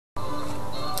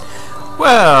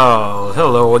Well,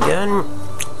 hello again.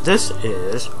 This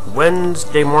is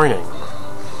Wednesday morning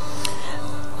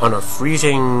on a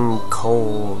freezing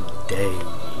cold day.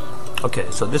 Okay,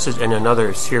 so this is in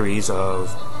another series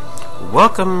of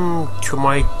welcome to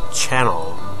my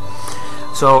channel.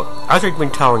 So, as I've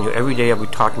been telling you, every day I'll be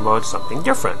talking about something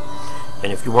different.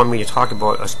 And if you want me to talk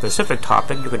about a specific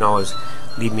topic, you can always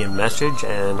leave me a message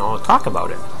and I'll talk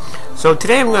about it. So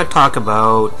today I'm going to talk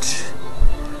about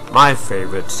my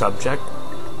favorite subject,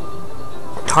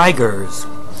 tigers.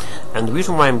 And the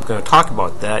reason why I'm going to talk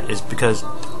about that is because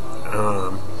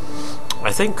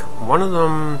I think one of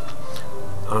them,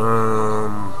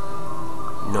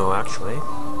 no, actually,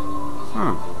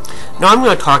 no, I'm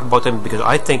going to talk about them because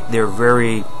I think they're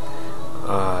very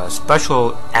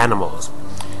special animals.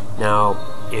 Now,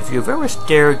 if you've ever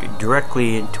stared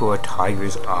directly into a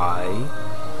tiger's eye,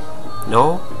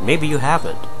 no, maybe you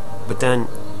haven't, but then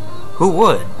who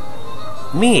would?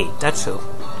 Me, that's who.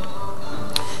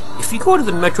 If you go to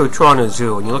the Metro Toronto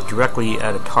Zoo and you look directly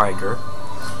at a tiger,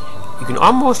 you can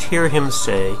almost hear him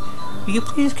say, "Will you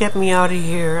please get me out of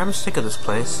here? I'm sick of this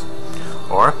place."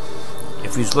 Or,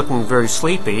 if he's looking very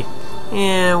sleepy,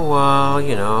 "Yeah, well,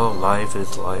 you know, life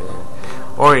is life."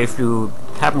 Or if you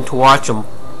happen to watch him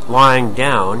lying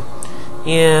down,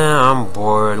 "Yeah, I'm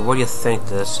bored. What do you think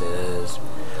this is?"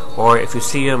 Or if you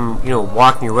see him,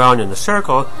 walking around in a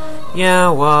circle, "Yeah,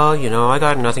 well, I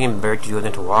got nothing better to do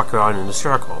than to walk around in a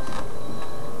circle."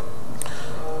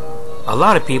 A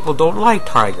lot of people don't like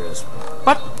tigers,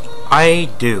 but I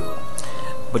do.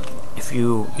 But if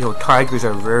tigers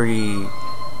are very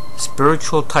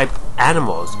spiritual type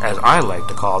animals, as I like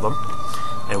to call them.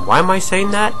 And why am I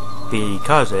saying that?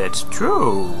 Because it's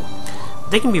true.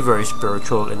 They can be very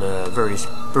spiritual in a very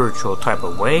spiritual type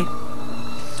of way.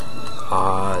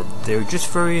 They're just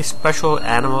very special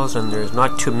animals, and there's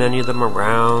not too many of them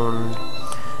around.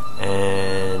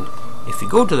 And if you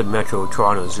go to the Metro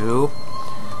Toronto Zoo,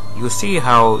 you'll see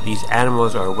how these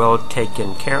animals are well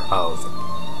taken care of.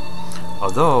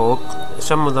 Although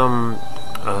some of them,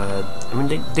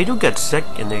 they do get sick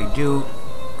and they do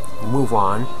move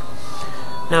on.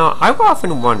 Now, I've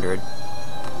often wondered,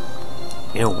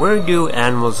 where do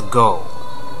animals go?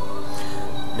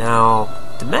 Now,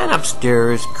 the man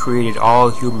upstairs created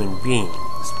all human beings,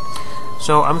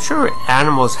 so I'm sure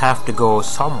animals have to go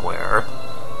somewhere.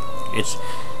 It's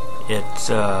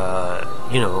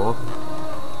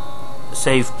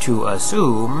safe to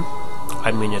assume,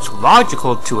 it's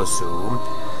logical to assume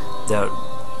that,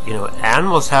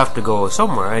 animals have to go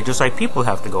somewhere, just like people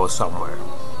have to go somewhere.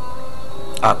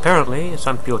 Apparently,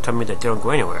 some people tell me that they don't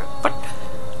go anywhere, but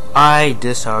I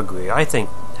disagree. I think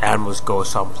animals go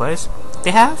someplace. They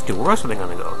have to. Where else are they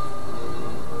going to go?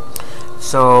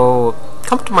 So,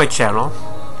 come to my channel.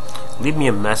 Leave me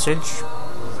a message.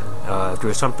 If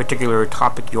there's some particular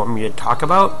topic you want me to talk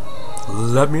about,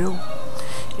 let me know.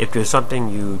 If there's something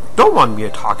you don't want me to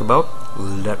talk about,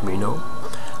 let me know.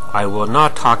 I will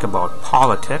not talk about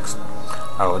politics.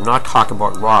 I will not talk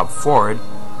about Rob Ford,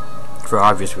 for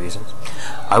obvious reasons.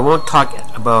 I won't talk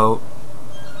about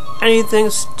anything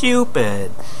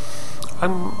stupid.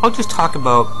 I'll just talk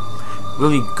about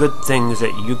really good things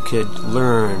that you could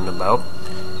learn about.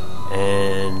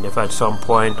 And if at some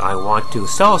point I want to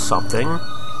sell something,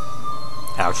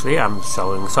 actually I'm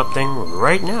selling something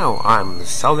right now. I'm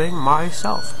selling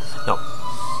myself. No,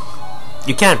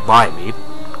 you can't buy me,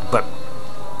 but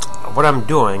what I'm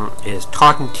doing is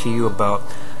talking to you about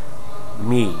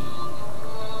me.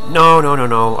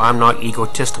 No, I'm not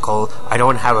egotistical. I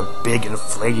don't have a big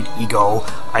inflated ego.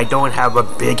 I don't have a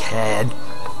big head.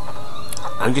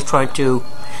 I'm just trying to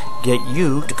get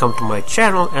you to come to my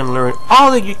channel and learn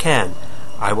all that you can.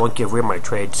 I won't give away my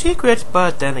trade secrets,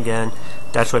 but then again,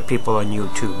 that's what people on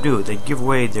YouTube do. They give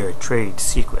away their trade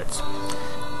secrets.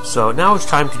 So now it's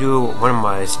time to do one of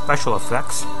my special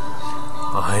effects.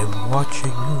 I'm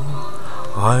watching you.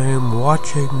 I'm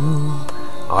watching you.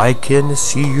 I can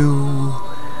see you.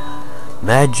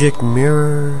 Magic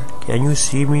mirror, can you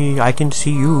see me? I can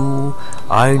see you.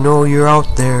 I know you're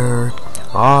out there.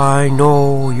 I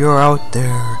know you're out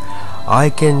there. I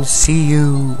can see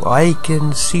you. I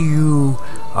can see you.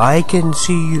 I can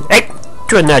see you. Hey!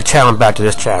 Turn that channel back to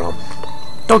this channel.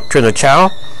 Don't turn the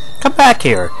channel. Come back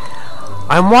here.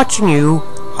 I'm watching you.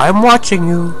 I'm watching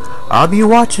you. I'll be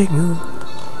watching you.